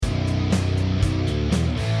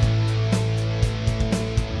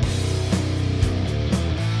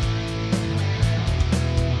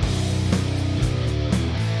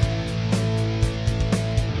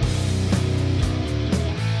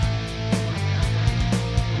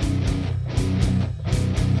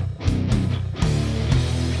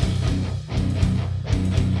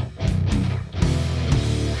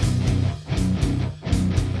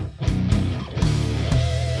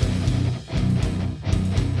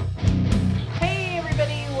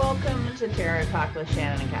Huesera talk with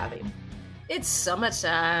Shannon and Kathy. It's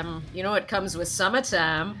summertime. You know what comes with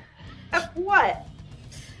summertime? What?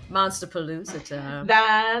 Monsterpalooza time.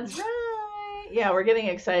 That's right. Yeah, we're getting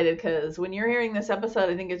excited because when you're hearing this episode,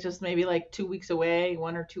 I think it's just maybe like 2 weeks away,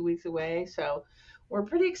 1 or 2 weeks away. So we're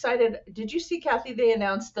pretty excited. Did you see, Kathy, they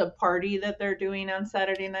announced the party that they're doing on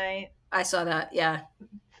Saturday night? I saw that, yeah.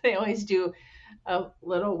 They always do a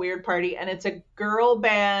little weird party, and it's a girl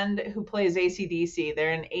band who plays AC/DC.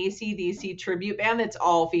 They're an AC/DC tribute band that's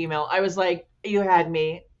all female. I was like, you had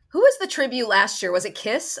me. Who was the tribute last year? Was it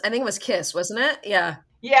Kiss? I think it was Kiss, wasn't it? Yeah.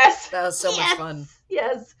 Yes. That was so much fun.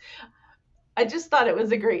 Yes. I just thought it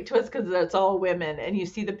was a great twist because it's all women, and you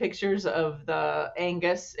see the pictures of the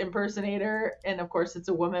Angus impersonator, and of course it's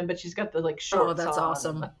a woman, but she's got the like shorts. Oh, that's on.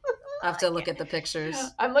 awesome. I have to look at the pictures.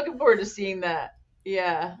 I'm looking forward to seeing that.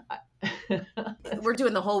 Yeah. We're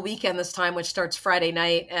doing the whole weekend this time, which starts Friday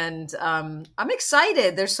night, and I'm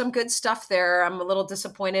excited. There's some good stuff there. I'm a little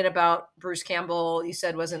disappointed about Bruce Campbell. You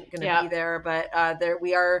said wasn't going to be there, but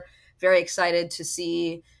we are very excited to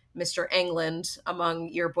see Mr. England among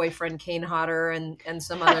your boyfriend Kane Hodder and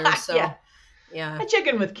some others. So yeah. I check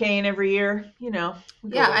in with Kane every year, you know.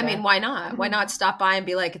 Yeah, I mean, why not? Why not stop by and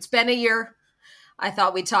be like, it's been a year. I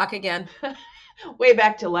thought we'd talk again. Way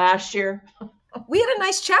back to last year. We had a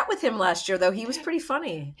nice chat with him last year, though. He was pretty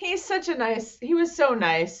funny. He was so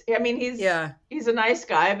nice. I mean, he's a nice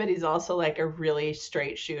guy, but he's also like a really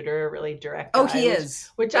straight shooter, a really direct guy. Oh, he is.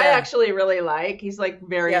 Which I actually really like. He's like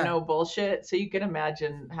very no bullshit. So you can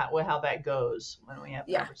imagine how that goes when we have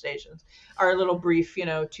conversations. Our little brief,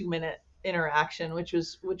 2-minute interaction, which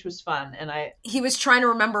was fun. And he was trying to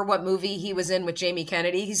remember what movie he was in with Jamie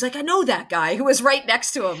Kennedy. He's like, I know that guy who was right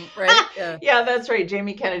next to him, right? Yeah, that's right.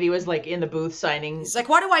 Jamie Kennedy was like in the booth signing. He's like,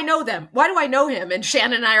 why do I know them? Why do I know him? And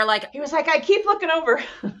Shannon and I are like, he was like, I keep looking over.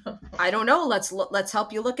 I don't know. Let's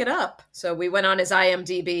help you look it up. So we went on his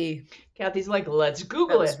IMDb. Kathy's like, let's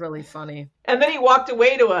Google it. That was really funny. And then he walked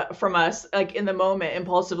away from us, like in the moment,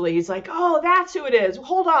 impulsively. He's like, oh, that's who it is.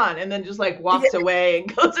 Hold on. And then just like walks away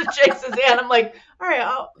and goes and shakes his hand. I'm like, all right,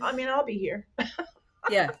 I'll be here.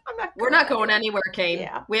 Yeah. We're not going anywhere, Kane.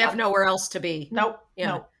 Yeah. We have nowhere else to be. Nope.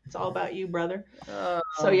 It's all about you, brother.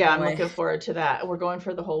 So yeah, I'm looking forward to that. We're going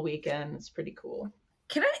for the whole weekend. It's pretty cool.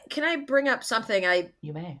 Can I bring up something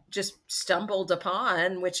you may just stumbled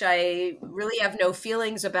upon, which I really have no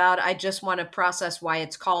feelings about. I just want to process why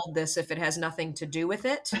it's called this if it has nothing to do with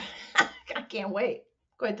it. I can't wait.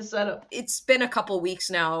 Quite the setup. It's been a couple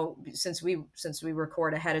weeks now since we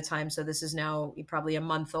record ahead of time, so this is now probably a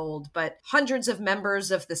month old. But hundreds of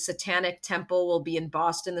members of the Satanic Temple will be in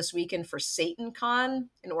Boston this weekend for SatanCon,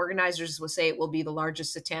 and organizers will say it will be the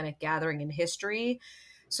largest satanic gathering in history.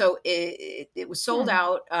 So it was sold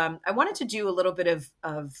out. I wanted to do a little bit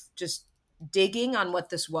of just digging on what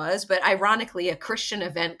this was, but ironically, a Christian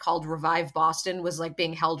event called Revive Boston was like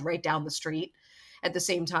being held right down the street at the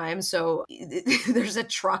same time. So there's a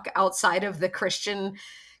truck outside of the Christian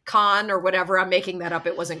Con or whatever. I'm making that up.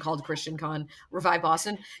 It wasn't called Christian Con, Revive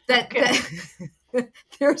Boston. That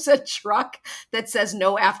there's a truck that says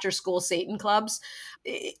no after school Satan clubs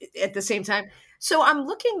at the same time. So I'm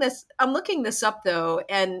looking this up though,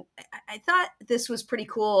 and I thought this was pretty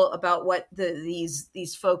cool about what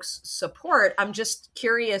these folks support. I'm just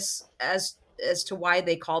curious as to why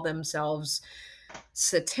they call themselves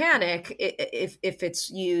satanic, if it's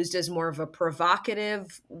used as more of a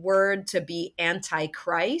provocative word to be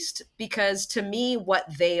anti-Christ, because to me what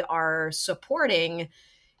they are supporting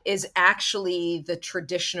is actually the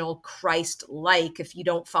traditional Christ-like, if you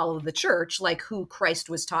don't follow the church, like who Christ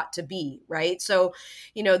was taught to be, right? So,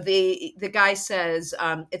 the guy says,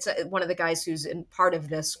 it's one of the guys who's in part of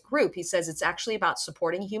this group. He says it's actually about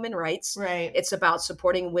supporting human rights. Right. It's about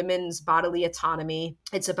supporting women's bodily autonomy.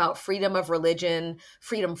 It's about freedom of religion,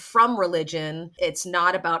 freedom from religion. It's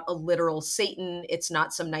not about a literal Satan. It's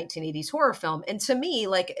not some 1980s horror film. And to me,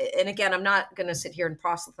 and again, I'm not going to sit here and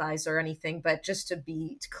proselytize or anything, but just to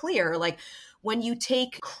be clear, when you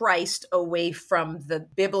take Christ away from the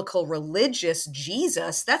biblical religious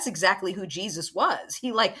Jesus, that's exactly who Jesus was.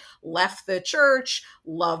 He left the church,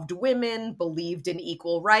 loved women, believed in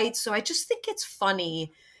equal rights. So I just think it's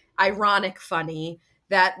funny, ironic funny,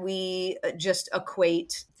 that we just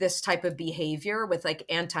equate this type of behavior with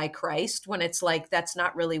anti-Christ when it's that's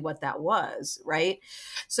not really what that was, right?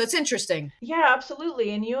 So it's interesting. Yeah, absolutely.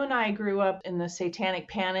 And you and I grew up in the satanic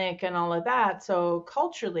panic and all of that. So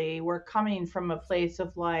culturally, we're coming from a place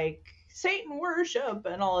of Satan worship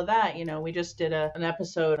and all of that. We just did an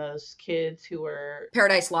episode of those kids who were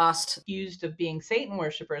Paradise Lost, accused of being Satan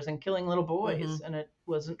worshipers and killing little boys, and it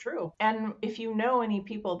wasn't true. And if you know any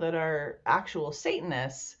people that are actual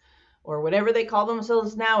Satanists, or whatever they call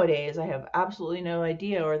themselves nowadays. I have absolutely no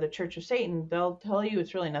idea. Or the Church of Satan, they'll tell you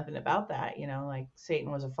it's really nothing about that. Like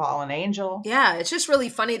Satan was a fallen angel. Yeah, it's just really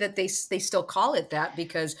funny that they still call it that,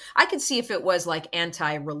 because I could see if it was like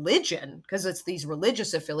anti-religion, because it's these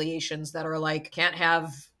religious affiliations that are like can't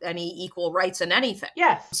have any equal rights in anything.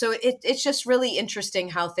 Yes. So it's just really interesting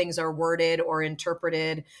how things are worded or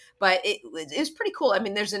interpreted, but it's pretty cool. I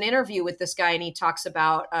mean, there's an interview with this guy, and he talks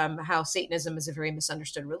about how Satanism is a very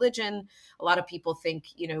misunderstood religion. A lot of people think,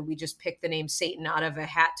 we just pick the name Satan out of a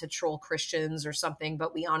hat to troll Christians or something,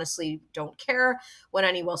 but we honestly don't care what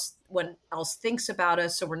anyone else thinks about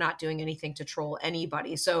us, so we're not doing anything to troll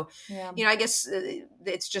anybody. So Yeah. I guess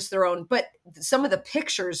it's just their own. But some of the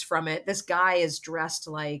pictures from it, this guy is dressed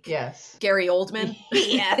like Yes. Gary Oldman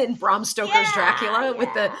in Bram Stoker's Dracula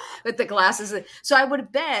with the glasses. So I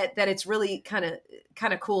would bet that it's really kind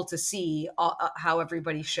of cool to see how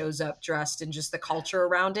everybody shows up dressed, and just the culture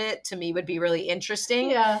around it. To me, would be really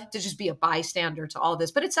interesting to just be a bystander to all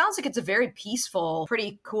this. But it sounds like it's a very peaceful,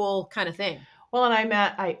 pretty cool kind of thing. Well, and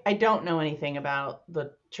I don't know anything about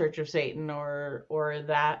the Church of Satan or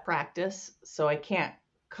that practice, so I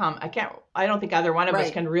don't think either one of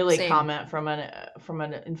us can really comment from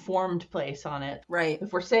an informed place on it. Right.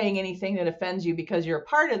 If we're saying anything that offends you because you're a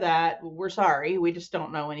part of that, we're sorry. We just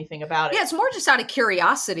don't know anything about it. Yeah, it's more just out of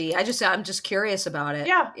curiosity. I'm just curious about it.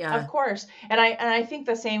 Yeah, of course. And I think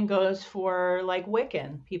the same goes for like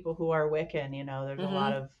Wiccan, people who are Wiccan, there's a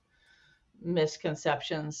lot of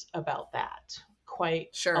misconceptions about that.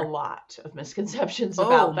 Quite a lot of misconceptions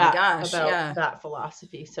about that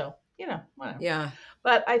philosophy. So, whatever. Yeah.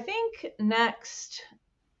 But I think next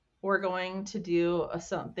we're going to do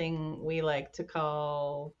something we like to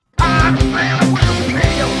call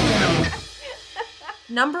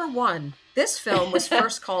Number 1. This film was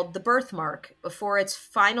first called The Birthmark before its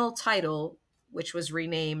final title, which was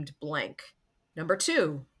renamed blank. Number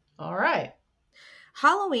 2. All right.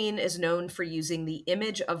 Halloween is known for using the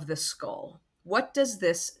image of the skull. What does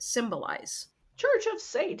this symbolize? Church of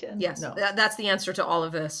Satan. Yes, no. That's the answer to all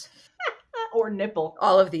of this. Or nipple.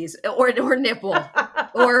 All of these. Or nipple.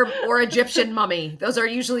 or Egyptian mummy. Those are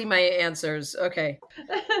usually my answers. Okay.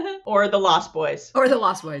 Or the Lost Boys.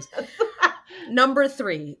 Number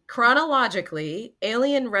 3. Chronologically,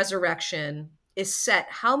 Alien Resurrection is set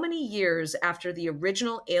how many years after the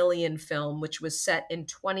original Alien film, which was set in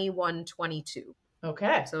 2122?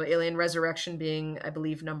 Okay. So Alien Resurrection being, I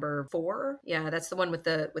believe, number 4. Yeah, that's the one with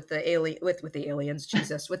the alien with the aliens.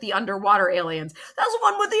 Jesus, with the underwater aliens. That's the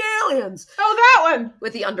one with the aliens. Oh, that one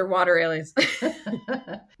with the underwater aliens.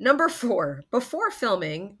 Number 4. Before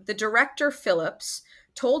filming, the director Phillips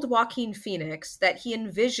told Joaquin Phoenix that he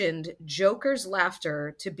envisioned Joker's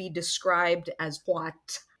laughter to be described as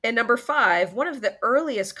what? And number 5, one of the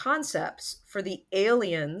earliest concepts for the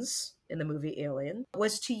aliens in the movie Alien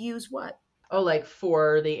was to use what? Oh, like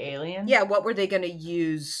for the alien? Yeah, what were they going to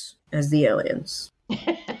use as the aliens?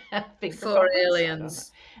 For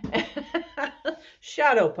aliens.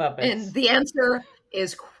 Shadow puppets. And the answer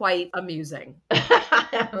is quite amusing.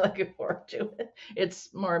 I'm looking forward to it.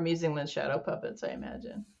 It's more amusing than shadow puppets, I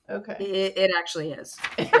imagine. Okay. It actually is.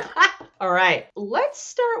 All right. Let's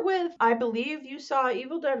start with, I believe you saw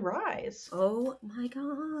Evil Dead Rise. Oh my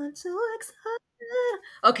God, so excited.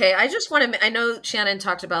 Okay, I know Shannon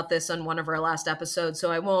talked about this on one of our last episodes,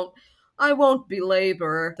 so I won't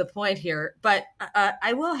belabor the point here, but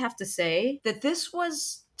I will have to say that this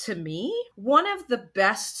was, to me, one of the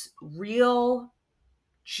best real,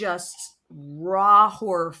 just raw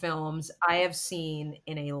horror films I have seen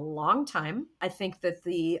in a long time. I think that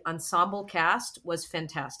the ensemble cast was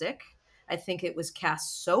fantastic. I think it was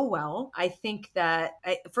cast so well. I think that,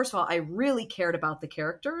 first of all, I really cared about the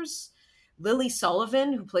characters. Lily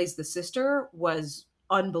Sullivan, who plays the sister, was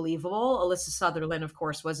unbelievable. Alyssa Sutherland, of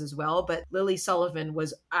course, was as well, but Lily Sullivan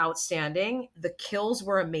was outstanding. The kills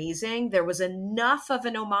were amazing. There was enough of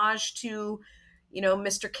an homage to,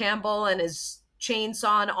 Mr. Campbell and his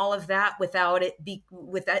chainsaw and all of that without it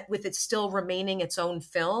with it still remaining its own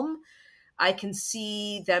film. I can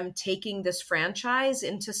see them taking this franchise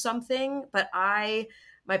into something, but my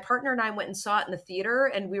partner and I went and saw it in the theater,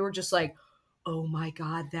 and we were just like, oh my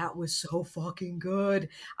God, that was so fucking good.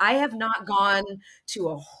 I have not gone to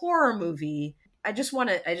a horror movie. Here's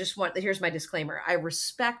my disclaimer. I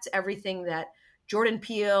respect everything that Jordan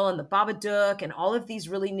Peele and the Babadook and all of these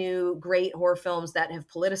really new great horror films that have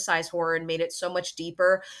politicized horror and made it so much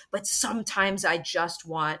deeper. But sometimes I just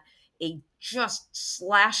want a just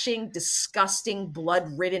slashing, disgusting,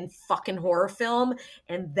 blood-ridden fucking horror film.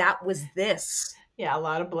 And that was this. Yeah, a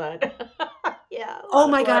lot of blood. Yeah, a Oh lot,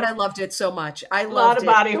 my God, I loved it so much. I a lot loved of it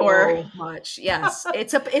body horror. so much. Yes.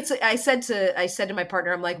 I said to my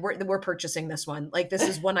partner, I'm like, we're purchasing this one. Like, this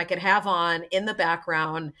is one I could have on in the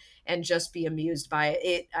background and just be amused by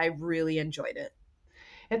it. I really enjoyed it.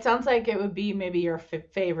 It sounds like it would be maybe your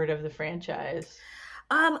favorite of the franchise.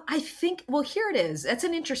 I think, well, here it is. That's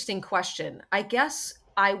an interesting question. I guess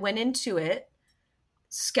I went into it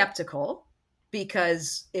skeptical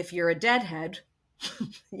because if you're a deadhead,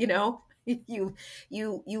 you know, you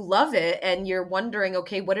love it and you're wondering,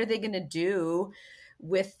 okay, what are they going to do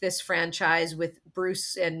with this franchise with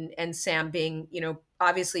Bruce and Sam being,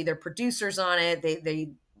 obviously they're producers on it.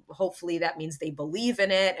 They hopefully that means they believe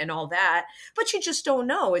in it and all that, but you just don't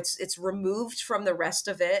know. It's removed from the rest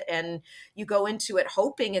of it, and you go into it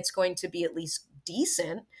hoping it's going to be at least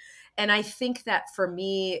decent. And I think that for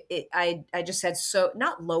me, I just had so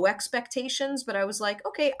not low expectations, but I was like,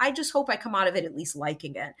 okay, I just hope I come out of it at least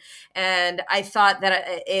liking it. And I thought that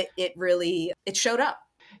it really it showed up.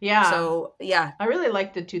 Yeah, So yeah. I really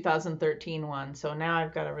liked the 2013 one, so now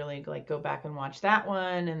I've got to really like go back and watch that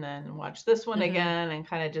one and then watch this one Hmm. again and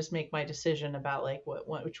kind of just make my decision about like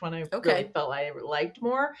which one I really Okay. felt I liked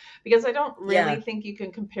more, because I don't really Yeah. think you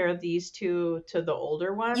can compare these two to the older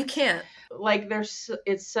You ones. can't. Like there's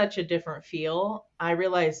it's such a different feel. I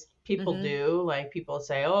realize people Hmm. do, like people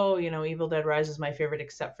say, "Oh, Evil Dead Rise is my favorite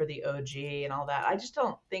except for the OG and all that." I just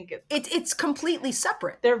don't think it It's completely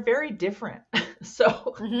separate. they're very different.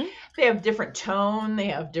 So Hmm. they have different tone, they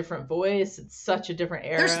have different voice. It's such a different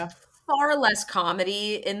There's era. far less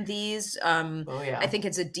comedy in these. Oh I yeah. think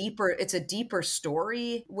it's a deeper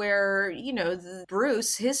story where,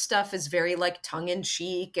 Bruce, his stuff is very like tongue in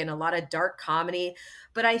cheek and a lot of dark comedy.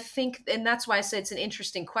 But I think, and that's why I say it's an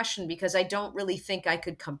interesting question, because I don't really think I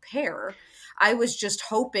could compare. I was just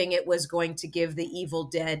hoping it was going to give the Evil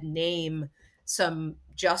Dead name some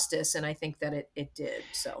justice, and I think that it did.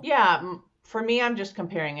 So Yeah, for me I'm just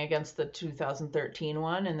comparing against the 2013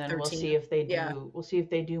 one, and then 13. Yeah. we'll see if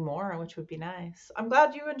they do more, which would be nice. I'm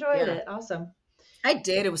glad you enjoyed Yeah. it. Awesome. I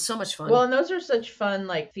did. It was so much Well, fun. and those are such fun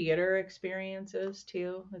like theater experiences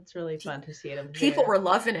too. It's really fun to see it in the People theater. were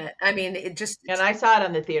loving it. I mean, it And just I saw it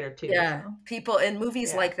on the theater too, yeah, so people in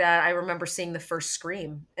movies yeah. like that. I remember seeing the first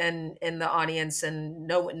Scream and in the audience, and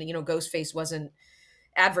no one, Ghostface wasn't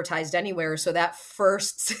advertised anywhere. So that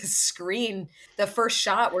first screen, the first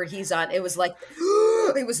shot where he's on, it was like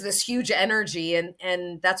it was this huge energy,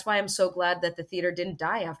 and that's why I'm so glad that the theater didn't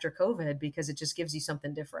die after COVID, because it just gives you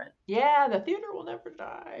something different. Yeah, the theater will never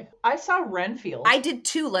die. I saw Renfield. I did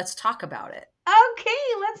too. Let's talk about it.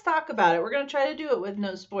 Okay, let's talk about it. We're going to try to do it with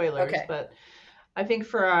no spoilers, Okay. but I think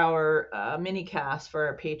for our mini cast for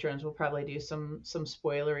our patrons, we'll probably do some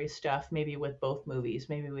spoilery stuff, maybe with both movies,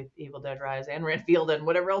 maybe with Evil Dead Rise and Renfield and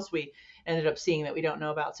whatever else we ended up seeing that we don't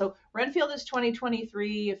know about. So Renfield is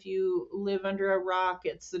 2023. If you live under a rock,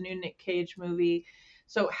 it's the new Nick Cage movie.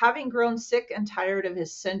 So, having grown sick and tired of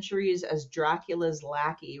his centuries as Dracula's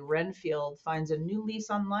lackey, Renfield finds a new lease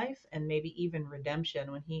on life and maybe even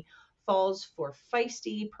redemption when he falls for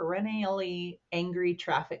feisty, perennially angry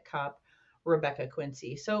traffic cop Rebecca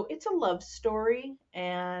Quincy. So it's a love story,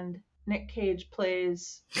 and Nick Cage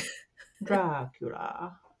plays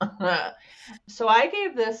Dracula. So I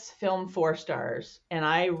gave this film 4 stars, and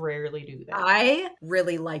I rarely do that. I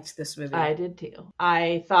really liked this I movie. did too.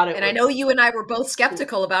 I thought it And I was know you and I were both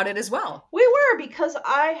skeptical about it as well. We were, because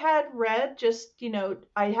I had read just,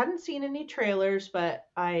 I hadn't seen any trailers, but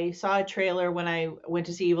I saw a trailer when I went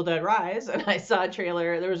to see Evil Dead Rise, and I saw a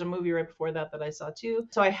trailer. There was a movie right before that that I saw too.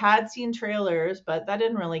 So I had seen trailers, but that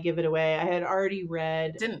didn't really give it away. I had already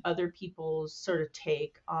read Didn't. other people's sort of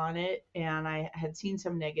take on it, and I had seen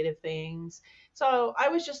some negative things. So I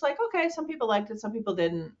was just like, okay, some people liked it, some people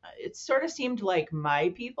didn't. It sort of seemed like my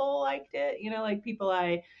people liked it, like people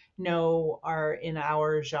I know are in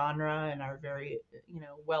our genre and are very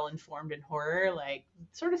well informed in horror, like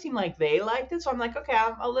sort of seem like they liked it. So I'm like, okay,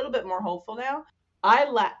 I'm a little bit more hopeful now.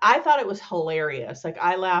 I thought it was hilarious. Like,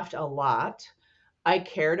 I laughed a lot. I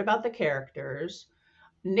cared about the characters.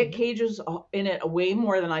 Nick Mhm. Cage was in it way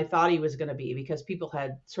more than I thought he was going to be, because people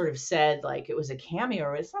had sort of said like it was a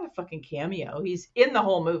cameo. It's not a fucking cameo. He's in the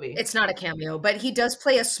whole movie. It's not a cameo, but he does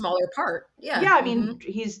play a smaller part. Yeah. Yeah, I Hmm. mean,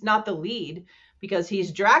 he's not the lead because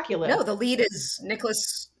he's Dracula. No, the lead is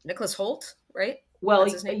Nicholas Holt, right? Well,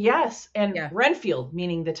 That's his name. yes, and Yeah. Renfield,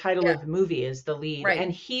 meaning the title Yeah. of the movie, is the lead, Right.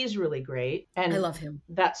 and he's really great. I And love him.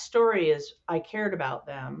 that story is, I cared about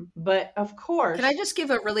them, but of Can I course, just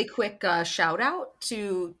give a really quick shout out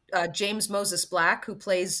to James Moses Black, who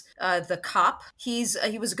plays the cop? He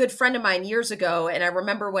was a good friend of mine years ago, and I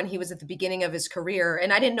remember when he was at the beginning of his career,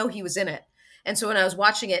 and I didn't know he was in it. And so when I was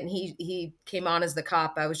watching it and he came on as the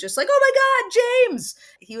cop, I was just like, "Oh my God, James!"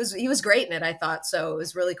 He was great in it, I thought. So it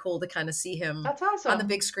was really cool to kind of see him That's on the awesome.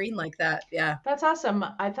 big screen like that. Yeah. That's awesome.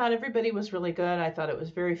 I thought everybody was really good. I thought it was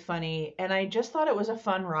very funny. And I just thought it was a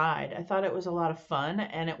fun ride. I thought it was a lot of fun.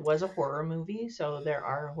 And it was a horror movie. So there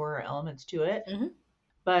are horror elements to it. Hmm.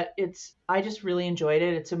 But I just really enjoyed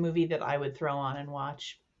it. It's a movie that I would throw on and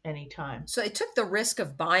watch anytime. So I took the risk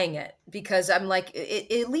of buying it because I'm like,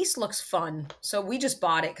 it at least looks fun. So we just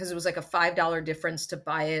bought it because it was like a $5 difference to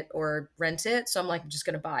buy it or rent it. So I'm like, I'm just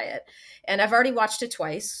going to buy it. And I've already watched it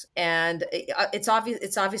twice. And it's obvious.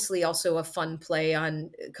 It's obviously also a fun play on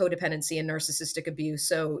codependency and narcissistic abuse.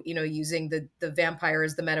 So, using the vampire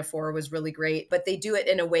as the metaphor was really great, but they do it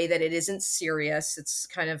in a way that it isn't serious. It's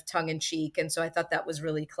kind of tongue in cheek. And so I thought that was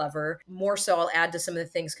really clever. More so, I'll add to some of the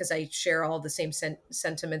things because I share all the same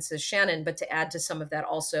sentiments as Shannon, but to add to some of that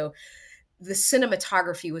also, the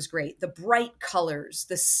cinematography was great. The bright colors,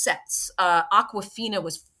 the sets. Aquafina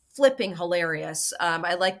was flipping hilarious.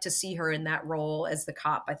 I like to see her in that role as the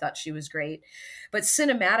cop. I thought she was great. But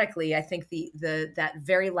cinematically, I think the that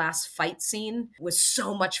very last fight scene was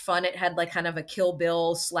so much fun. It had like kind of a Kill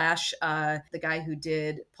Bill slash the guy who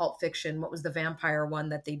did Pulp Fiction. What was the vampire one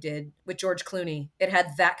that they did with George Clooney? It had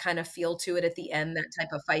that kind of feel to it at the end, that type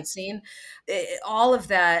of fight scene. All of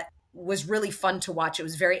that was really fun to watch. It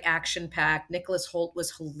was very action packed. Nicholas Holt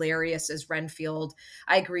was hilarious as Renfield.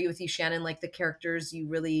 I agree with you, Shannon. Like the characters, you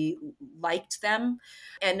really liked them,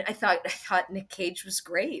 and I thought Nick Cage was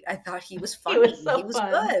great. I thought he was He was funny. so He was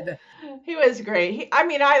fun. good. He was great. I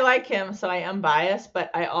mean, I like him, so I am biased, but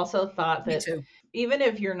I also thought Me that too. even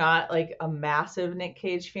if you're not like a massive Nick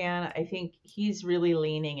Cage fan, I think he's really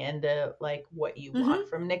leaning into like what you want Hmm.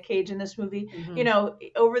 from Nick Cage in this movie. Hmm.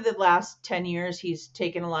 Over the last 10 years, he's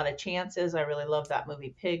taken a lot of chances. I really love that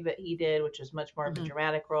movie Pig that he did, which is much more of a Hmm.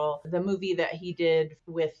 dramatic role. The movie that he did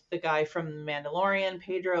with the guy from The Mandalorian,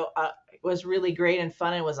 Pedro, was really great and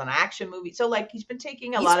fun. It was an action movie. So like he's been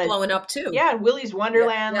taking a He's lot of blowing up too. yeah, and Willy's Yeah,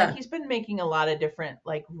 Wonderland, like yeah. he's been making a lot of different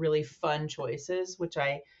like really fun choices, which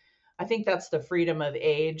I think that's the freedom of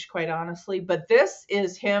age, quite honestly. But this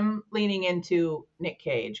is him leaning into Nick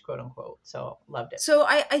Cage, quote unquote. So loved it. So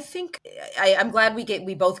I think I'm glad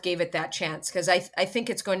we both gave it that chance because I think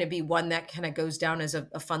it's going to be one that kind of goes down as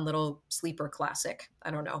a fun little sleeper classic. I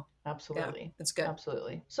don't know. Yeah, Absolutely. it's good.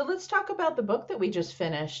 Absolutely. So let's talk about the book that we just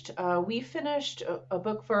finished. We finished a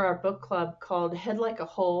book for our book club called Head Like a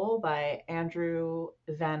Hole by Andrew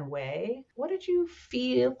Van Wey. What did you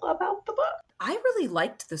feel about the book? I really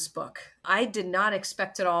liked this book. I did not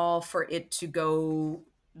expect at all for it to go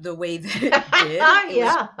the way that it did. It was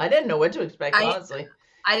Yeah, I didn't know what to expect, I honestly.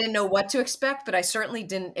 I didn't know what to expect, but I certainly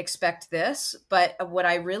didn't expect this. But what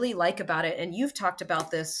I really like about it, and you've talked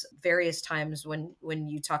about this various times when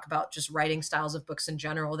you talk about just writing styles of books in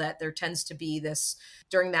general, that there tends to be this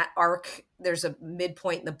during that arc, there's a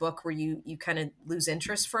midpoint in the book where you kind of lose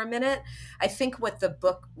interest for a minute. I think what the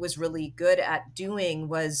book was really good at doing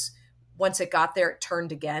was once it got there, it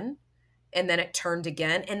turned again. And then it turned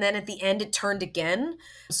again. And then at the end, it turned again.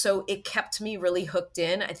 So it kept me really hooked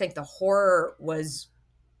in. I think the horror was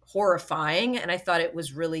horrifying, and I thought it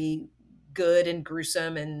was really good and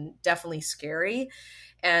gruesome and definitely scary.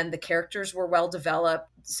 And the characters were well developed.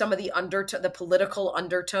 Some of the political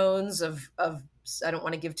undertones of I don't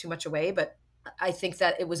want to give too much away, but I think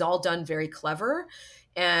that it was all done very clever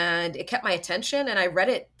and it kept my attention, and I read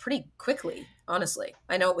it pretty quickly. Honestly,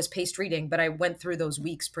 I know it was paced reading, but I went through those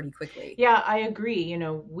weeks pretty quickly. Yeah, I agree.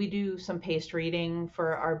 We do some paced reading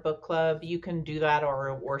for our book club. You can do that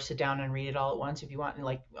or sit down and read it all at once if you want. And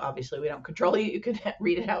like obviously we don't control you. You can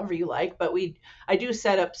read it however you like, but I do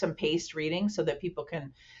set up some paced reading so that people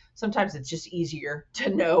can sometimes it's just easier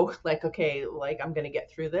to know like okay, like I'm going to get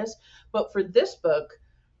through this. But for this book,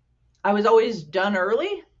 I was always done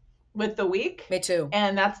early with the week. Me too.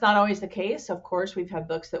 And that's not always the case. Of course, we've had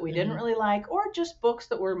books that we didn't Hmm. really like, or just books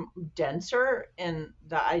that were denser in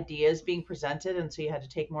the ideas being presented. And so you had to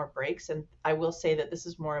take more breaks. And I will say that this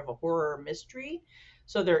is more of a horror mystery.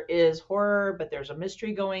 So there is horror, but there's a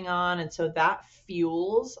mystery going on. And so that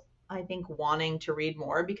fuels, I think, wanting to read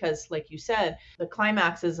more because, like you said, the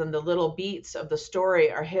climaxes and the little beats of the story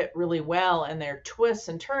are hit really well and they're twists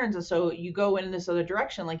and turns. And so you go in this other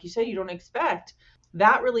direction, like you said, you don't expect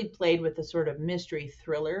that really played with the sort of mystery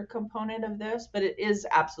thriller component of this, but it is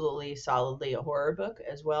absolutely solidly a horror book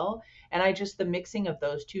as well. And the mixing of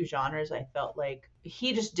those two genres, I felt like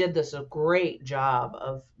he just did this a great job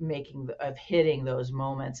of of hitting those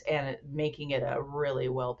moments and making it a really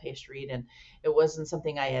well paced read. And it wasn't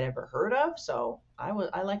something I had ever heard of. So I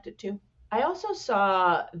liked it too. I also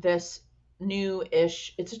saw this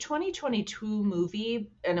new-ish. It's a 2022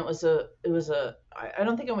 movie, and it was a I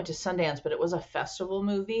don't think it went to Sundance, but it was a festival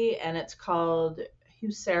movie, and it's called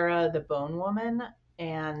Huesera, the Bone Woman,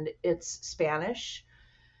 and it's Spanish.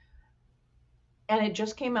 And it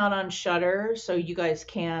just came out on Shudder, so you guys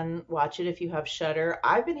can watch it if you have Shudder.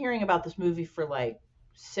 I've been hearing about this movie for like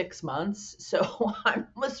 6 months, so I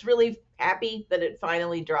was really happy that it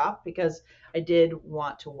finally dropped because I did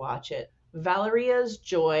want to watch it. Valeria's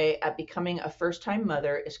joy at becoming a first time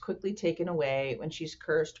mother is quickly taken away when she's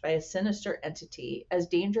cursed by a sinister entity. As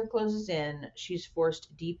danger closes in, she's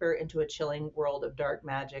forced deeper into a chilling world of dark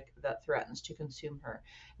magic that threatens to consume her.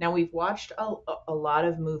 Now, we've watched a lot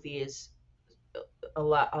of movies a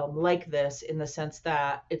lot like this in the sense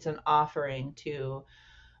that it's an offering to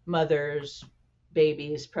mothers,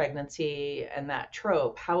 babies, pregnancy, and that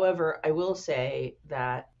trope. However, I will say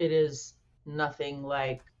that it is nothing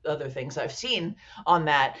like other things I've seen on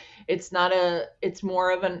that. It's not a, it's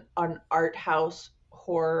more of an art house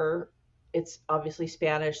horror. It's obviously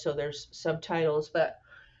Spanish, so there's subtitles, but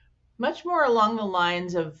much more along the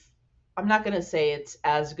lines of, I'm not going to say it's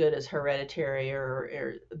as good as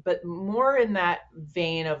Hereditary but more in that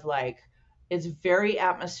vein of like, it's very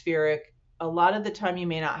atmospheric. A lot of the time, you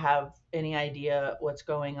may not have any idea what's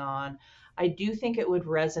going on. I do think it would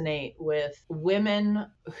resonate with women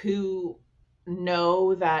who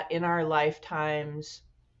know that in our lifetimes,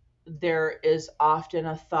 there is often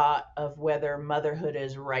a thought of whether motherhood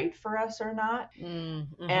is right for us or not,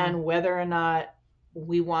 Mm-hmm. and whether or not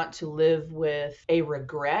we want to live with a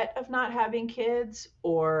regret of not having kids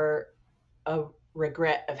or a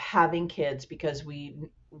regret of having kids because we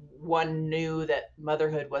one knew that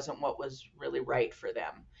motherhood wasn't what was really right for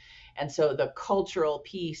them. And so the cultural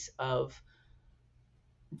piece of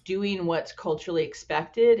doing what's culturally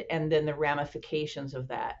expected and then the ramifications of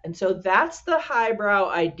that. And so that's the highbrow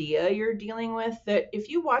idea you're dealing with, that if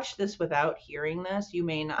you watch this without hearing this, you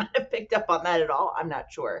may not have picked up on that at all. I'm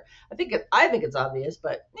not sure. I think it's obvious,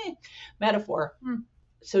 but metaphor.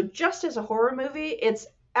 So just as a horror movie, it's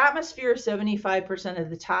atmosphere 75% of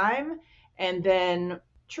the time, and then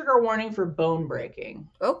trigger warning for bone breaking.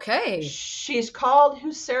 Okay. She's called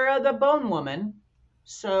Huesera the Bone Woman.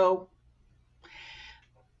 So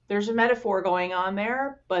there's a metaphor going on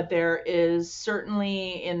there, but there is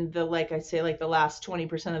certainly in the, like I say, like the last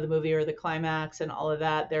 20% of the movie or the climax and all of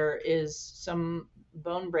that, there is some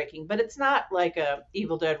bone breaking, but it's not like a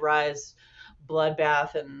Evil Dead Rise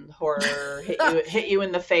bloodbath and horror hit you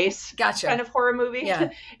in the face Gotcha. kind of horror movie. Yeah.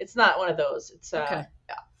 It's not one of those. It's Okay.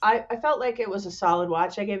 I felt like it was a solid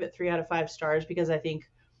watch. I gave it 3 out of 5 stars because I think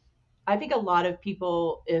a lot of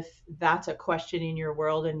people, if that's a question in your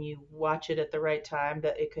world and you watch it at the right time,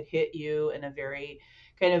 that it could hit you in a very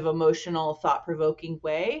kind of emotional, thought provoking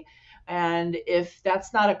way. And if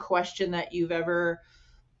that's not a question that you've ever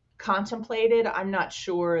contemplated, I'm not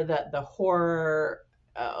sure that the horror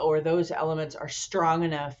or those elements are strong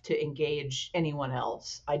enough to engage anyone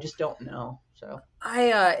else. I just don't know. So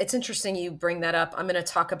It's interesting you bring that up. I'm going to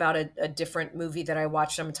talk about a different movie that I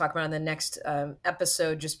watched. I'm going to talk about in the next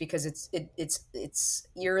episode, just because it's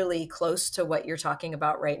eerily close to what you're talking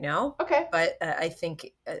about right now. okay, But I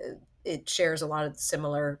think it shares a lot of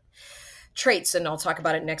similar traits, and I'll talk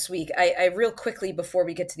about it next week. I real quickly before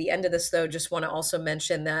we get to the end of this, though, just want to also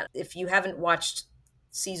mention that if you haven't watched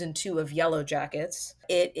season 2 of Yellow Jackets,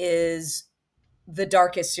 it is the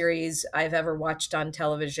darkest series I've ever watched on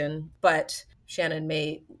television, but Shannon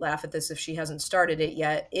may laugh at this if she hasn't started it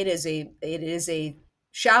yet. It is a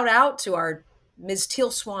shout out to our Ms.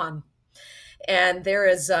 Teal Swan. And there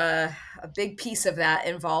is a big piece of that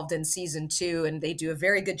involved in season 2, and they do a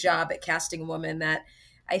very good job at casting a woman that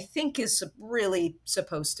I think is really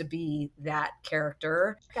supposed to be that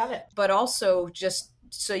character. got it. But also, just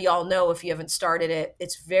so y'all know, if you haven't started it,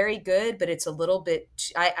 it's very good, but it's a little bit.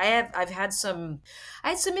 I've had some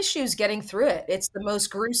issues getting through it. It's the most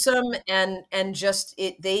gruesome, and just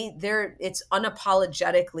it's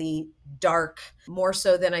unapologetically dark, more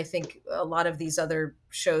so than I think a lot of these other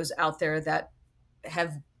shows out there that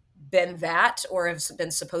have been that, or have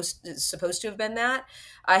been supposed to have been that.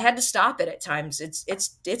 I had to stop it at times.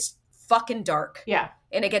 It's fucking dark. Yeah,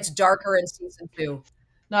 And it gets darker in season 2.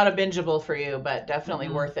 not a bingeable for you, but definitely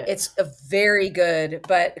worth it. It's a very good,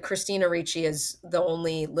 but Christina Ricci is the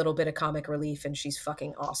only little bit of comic relief, and she's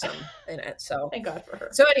fucking awesome in it. So Thank God for her.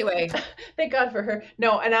 So anyway, Thank God for her.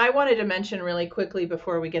 No, and I wanted to mention really quickly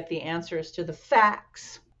before we get the answers to the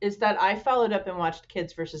facts. is that I followed up and watched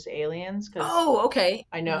Kids versus Aliens because Oh, okay.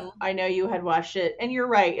 I know you had watched it, and you're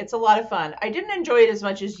right. It's a lot of fun. I didn't enjoy it as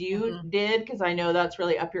much as you Mm-hmm. did because I know that's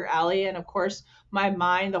really up your alley. And of course, my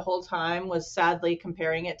mind the whole time was sadly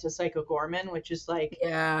comparing it to Psycho Gorman, which is like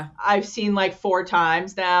Yeah. I've seen like 4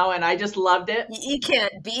 times now, and I just loved it. You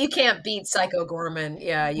can't beat Psycho Gorman.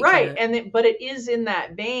 Yeah, you Right, can't. and but it is in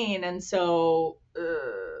that vein, and so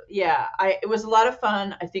yeah, I it was a lot of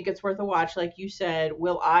fun. I think it's worth a watch, like you said.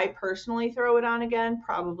 Will I personally throw it on again?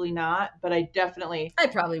 Probably not, I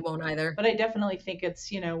probably won't either. but I definitely think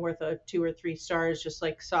it's worth a 2 or 3 stars, just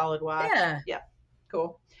like solid watch. Yeah. Yeah,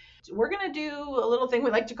 cool. So we're gonna do a little thing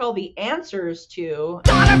we like to call the answers to.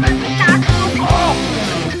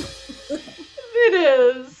 It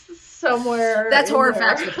is somewhere. That's in Horror there.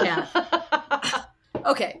 Facts with Kath.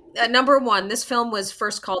 Okay, number one, this film was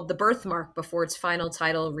first called The Birthmark before its final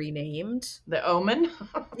title renamed. The Omen.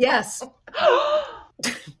 Yes.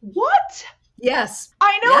 What? Yes.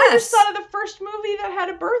 I know. I just Yes. thought of the first movie that had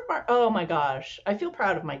a birthmark. Oh my gosh, I feel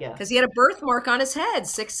proud of my guess. Because he had a birthmark on his head,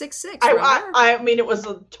 666. I mean, it was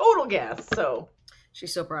a total guess. So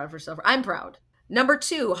She's so proud of herself. I'm proud. Number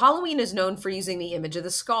two, Halloween is known for using the image of the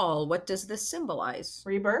skull. What does this symbolize?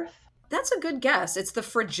 rebirth. That's a good guess. It's the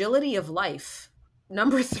fragility of life.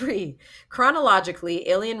 Number three, chronologically,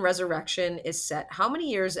 Alien Resurrection is set how many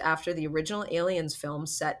years after the original Aliens film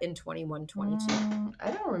set in 2122?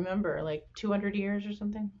 I don't remember, like 200 years or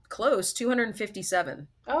something. Close, 257.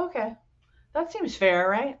 Oh, okay, that seems fair,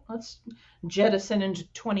 right? Let's jettison into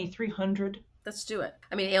 2300. Let's do it.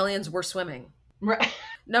 I mean, aliens were swimming. Right.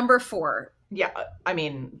 Number four, Yeah, I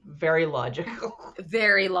mean, very logical.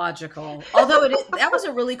 very logical. Although that was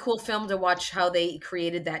a really cool film to watch how they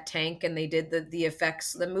created that tank and they did the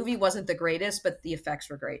effects. The movie wasn't the greatest, but the effects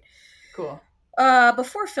were great. Cool.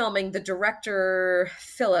 Before filming, the director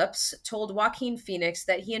Phillips told Joaquin Phoenix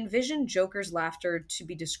that he envisioned Joker's laughter to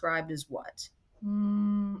be described as what?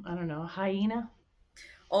 I don't know. Hyena?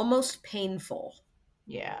 Almost painful.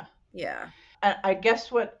 Yeah. Yeah. I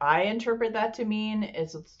guess what I interpret that to mean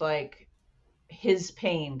is it's like his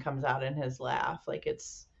pain comes out in his laugh. Like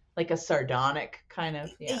it's like a sardonic kind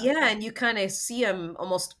of. Yeah, and you kind of see him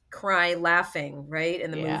almost cry laughing, right,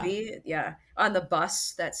 in the movie. Yeah. On the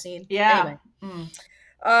bus, that scene. Yeah.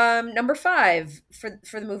 Anyway. Number five,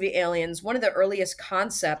 for the movie Aliens, one of the earliest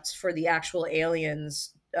concepts for the actual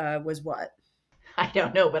aliens was what? I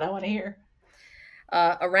don't know, but I want to hear.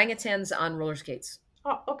 Orangutans on roller skates.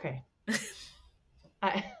 Oh, okay.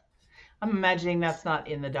 I'm imagining that's not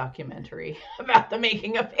in the documentary about the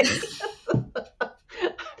making of aliens. I'm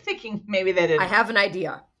thinking maybe they didn't. I have an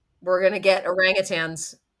idea. We're going to get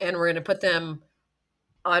orangutans and we're going to put them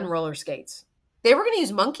on roller skates. They were going to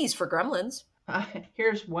use monkeys for gremlins.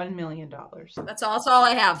 Here's $1 million. That's all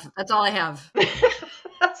I have. That's all I have.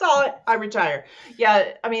 That's all I retire.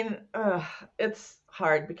 Yeah, I mean, it's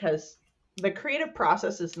hard because the creative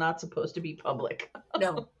process is not supposed to be public.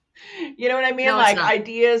 No. You know what I mean? No, like it's not.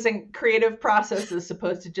 ideas and creative process is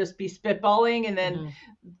supposed to just be spitballing, and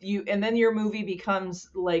then your movie becomes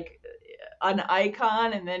like an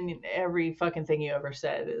icon, and then every fucking thing you ever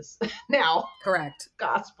said is now Correct.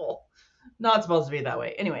 gospel. Not supposed to be that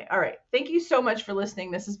way. Anyway, all right. Thank you so much for listening.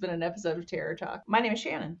 This has been an episode of Terror Talk. My name is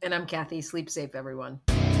Shannon. And I'm Kathy. Sleep safe, everyone.